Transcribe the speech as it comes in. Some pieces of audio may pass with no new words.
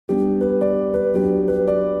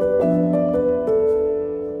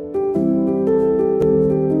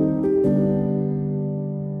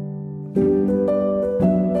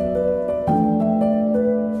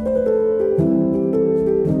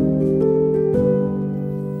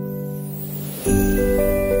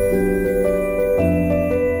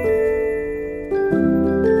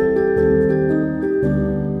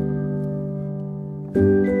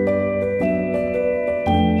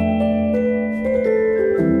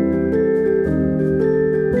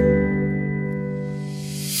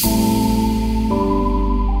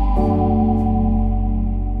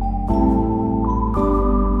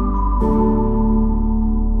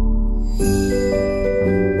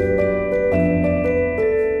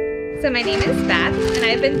So my name is Beth, and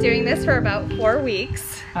I've been doing this for about 4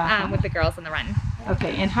 weeks with the girls on the run.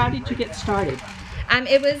 Okay, and how did you get started?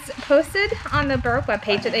 It was posted on the Berwick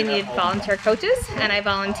webpage that they needed volunteer coaches, and I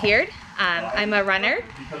volunteered. I'm a runner,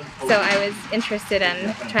 so I was interested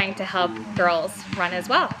in trying to help girls run as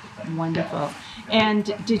well. Wonderful.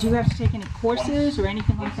 And did you have to take any courses or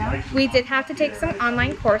anything like that? We did have to take some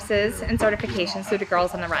online courses and certifications through the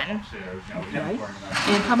Girls on the Run. Okay.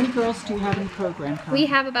 And how many girls do you have in the program? We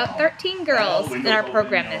have about 13 girls in our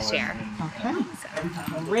program this year. Okay.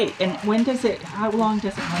 Great. And how long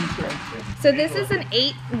does it run through? So this is an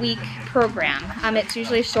 8-week program. It's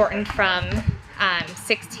usually shortened from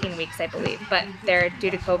 16 weeks, I believe, but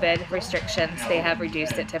due to COVID restrictions, they have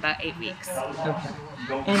reduced it to about 8 weeks. Okay.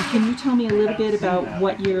 And can you tell me a little bit about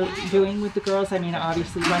what you're doing with the girls? I mean,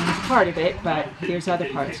 obviously running is part of it, but there's other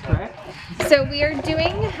parts, correct? So we are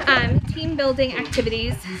doing team building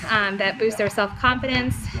activities that boost their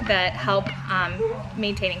self-confidence, that help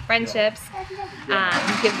maintaining friendships,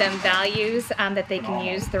 give them values that they can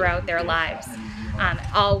use throughout their lives,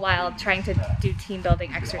 all while trying to do team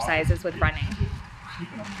building exercises with running.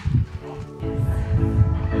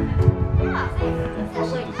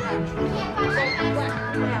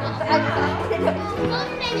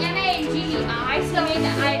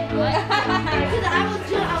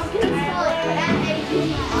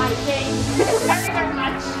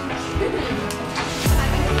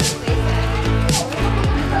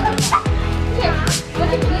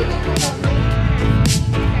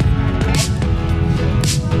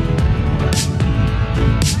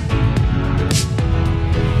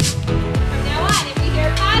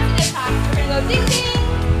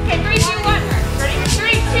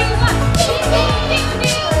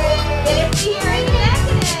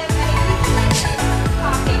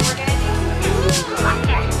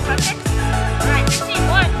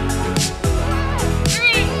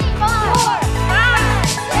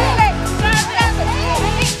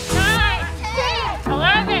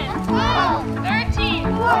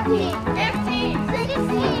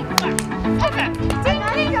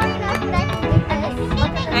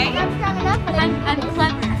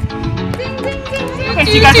 Okay,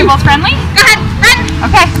 so you guys are both friendly? Go ahead, run!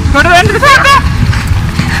 Okay, go to the end of the track. What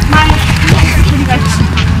do you guys have?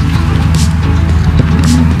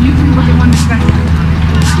 You can look at one that you guys have.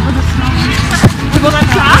 We go down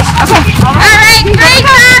the top? Okay. Alright, great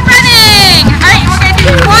job running! Alright, we're going to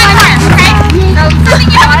do one more, okay? So, something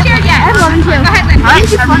you haven't shared yet. Go ahead, Liz.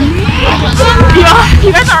 You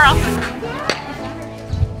guys are awesome.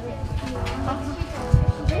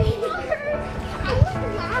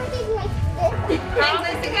 Alright,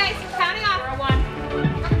 listen guys, we're counting off. 1,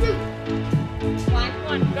 2,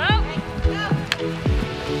 1, go! Go!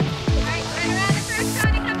 Alright, turn around the first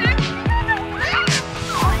shot and come back.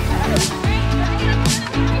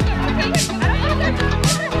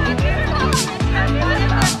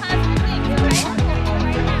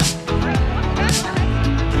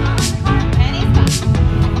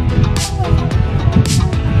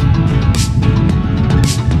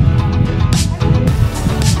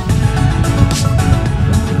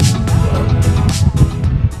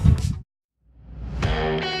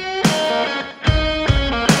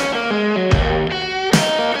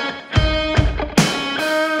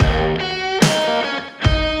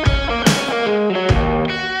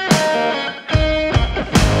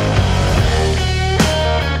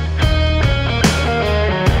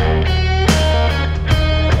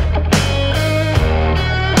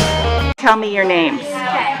 Tell me your names. My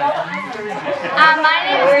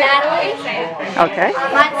name is Natalie. Okay.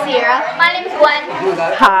 Mine's Sierra. My name is Gwen.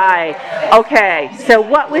 Hi. Okay, so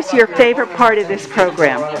what was your favorite part of this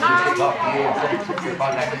program?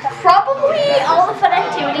 Probably all the fun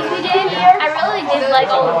activities we did here. I really did like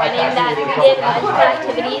all the running that we did, a bunch of fun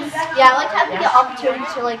activities. Yeah, I like having the opportunity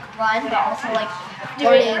to run, but also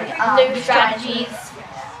doing new strategies.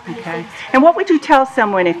 Okay. And what would you tell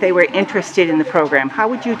someone if they were interested in the program? How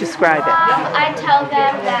would you describe it? I'd tell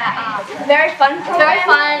them that it's very fun. It's very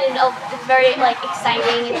fun and it's very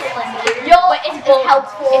exciting. It's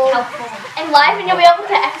helpful. It's helpful. In life, and you'll be able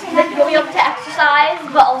to exercise,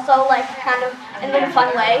 but also kind of in a fun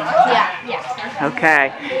way. Yeah.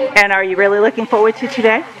 Okay. And are you really looking forward to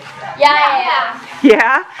today? Yeah.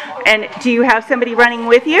 Yeah? And do you have somebody running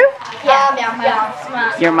with you?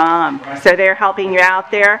 Yeah. Your mom. So they're helping you out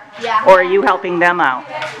there? Yeah. Or are you helping them out?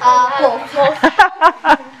 Both.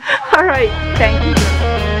 All right. Thank you.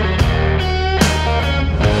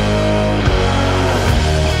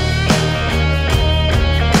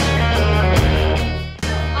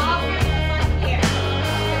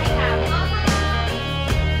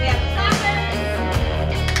 We have clappers,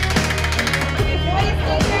 boys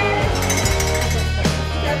singers,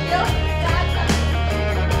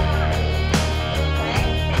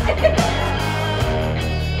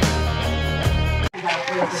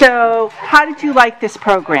 So, how did you like this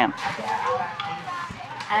program?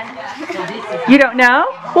 I don't know. You don't know?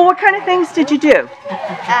 Well, what kind of things did you do?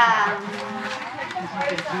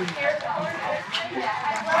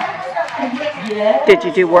 Did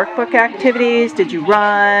you do workbook activities? Did you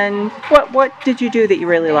run? What did you do that you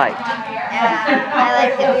really liked? I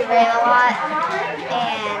liked that we ran a lot,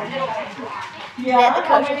 and that the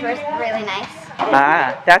coaches were really nice.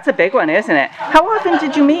 Ah, that's a big one, isn't it? How often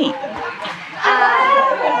did you meet?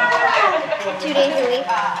 2 days a week.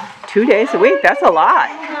 2 days a week? That's a lot.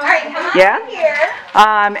 Yeah?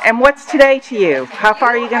 And what's today to you? How far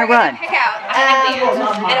are you going to run?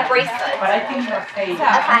 And a bracelet. A 5K.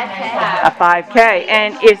 A 5K.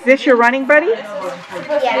 And is this your running buddy?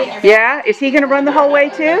 Yeah. Yeah? Is he going to run the whole way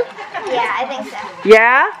too? Yeah, I think so.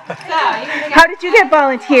 Yeah? How did you get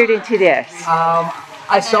volunteered into this?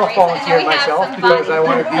 I self-volunteered myself because I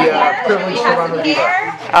want to be privileged to run with you.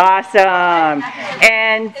 Awesome.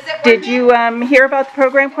 And did you hear about the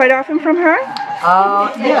program quite often from her?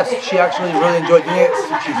 Yes, she actually really enjoyed doing it.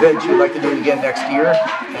 She said she would like to do it again next year,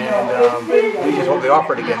 and we just hope they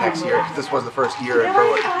offer it again next year because this was the first year in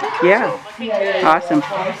Berwick. Yeah, so. Awesome.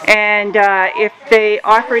 And if they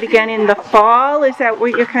offer it again in the fall, is that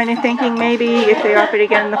what you're kind of thinking maybe? If they offer it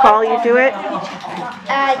again in the fall, you do it?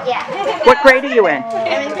 Yeah. What grade are you in?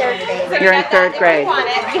 I'm in 3rd grade. You're in 3rd grade.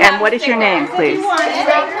 And what is your name, please?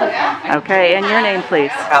 Okay, and your name,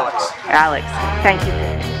 please? Alex. Alex. Thank you.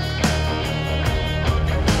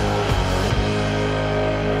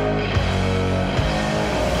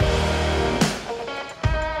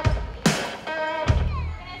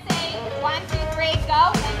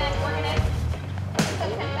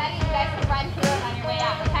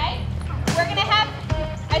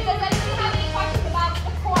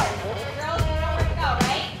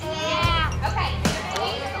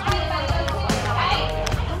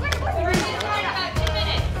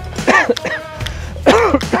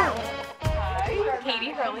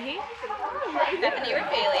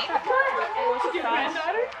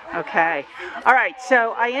 Okay. All right.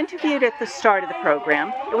 So I interviewed at the start of the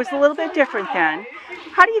program. It was a little bit different then.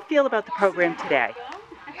 How do you feel about the program today?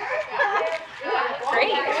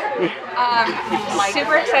 Great.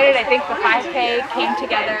 Super excited. I think the 5K came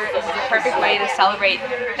together. It was the perfect way to celebrate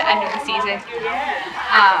the end of the season.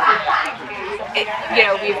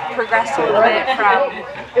 We've progressed a little bit from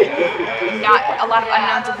not a lot of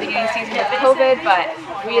unknowns at the beginning of the season with COVID, but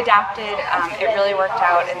we adapted. It really worked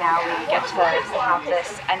out, and now we get to have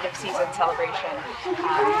this end of season celebration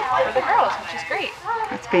for the girls, which is great.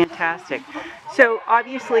 That's fantastic. So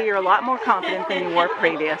obviously you're a lot more confident than you were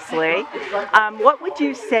previously. What would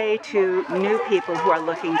you say to new people who are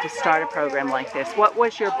looking to start a program like this? What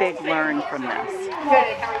was your big learn from this?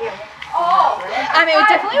 It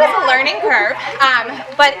definitely was a learning curve,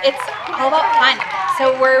 but it's all about fun.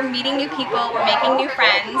 So we're meeting new people, we're making new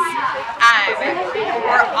friends,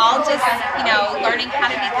 we're all just, learning how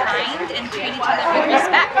to be kind and treat each other with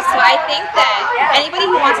respect. So I think that anybody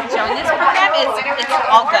who wants to join this program, it's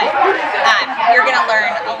all good. You're going to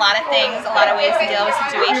learn a lot of things, a lot of ways to deal with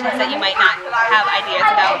situations that you might not have ideas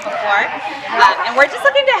about before. And we're just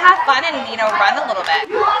looking to have fun and, run a little bit.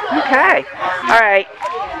 Okay. All right.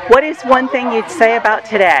 What is one thing you'd say about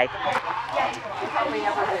today?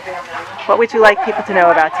 What would you like people to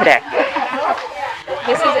know about today?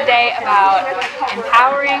 This is a day about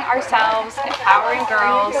empowering ourselves, empowering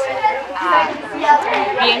girls,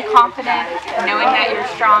 being confident, knowing that you're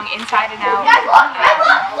strong inside and out,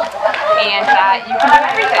 and that you can do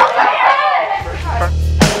everything.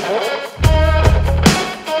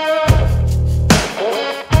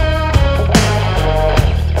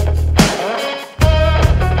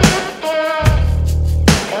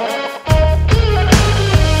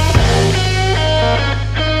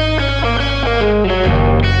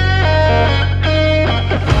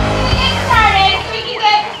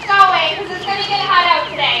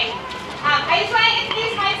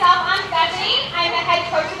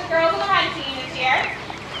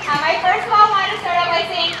 I first of all want to start out by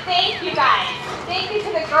saying thank you guys. Thank you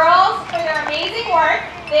to the girls for their amazing work.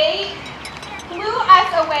 They blew us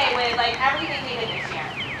away with everything they did this year.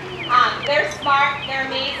 They're smart, they're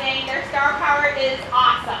amazing, their star power is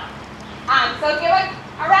awesome. So give a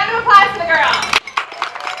round of applause to the girls.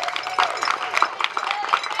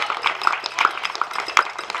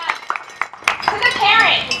 To the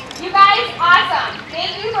parents, you guys, awesome.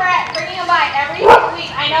 Thank you for bringing them by every single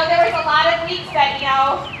week. I know there was a lot of weeks that,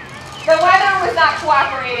 the weather was not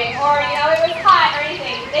cooperating or, it was hot or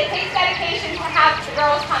anything. It takes dedication to have the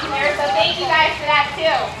girls come here, so thank you guys for that too.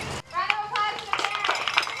 Round of applause to the parents.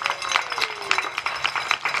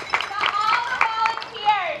 To all the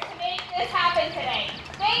volunteers to make this happen today.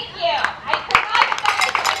 Thank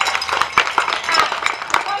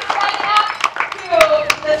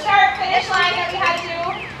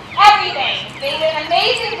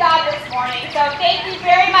So thank you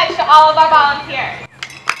very much to all of our volunteers.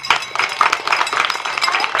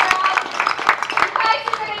 You guys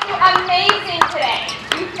are going to do amazing today.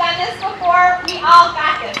 You've done this before. We all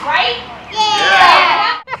got this, right?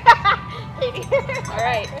 Yeah! All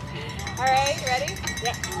right. All right, ready?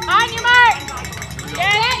 Yeah. On your mark.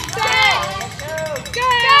 Get set.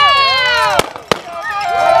 Go.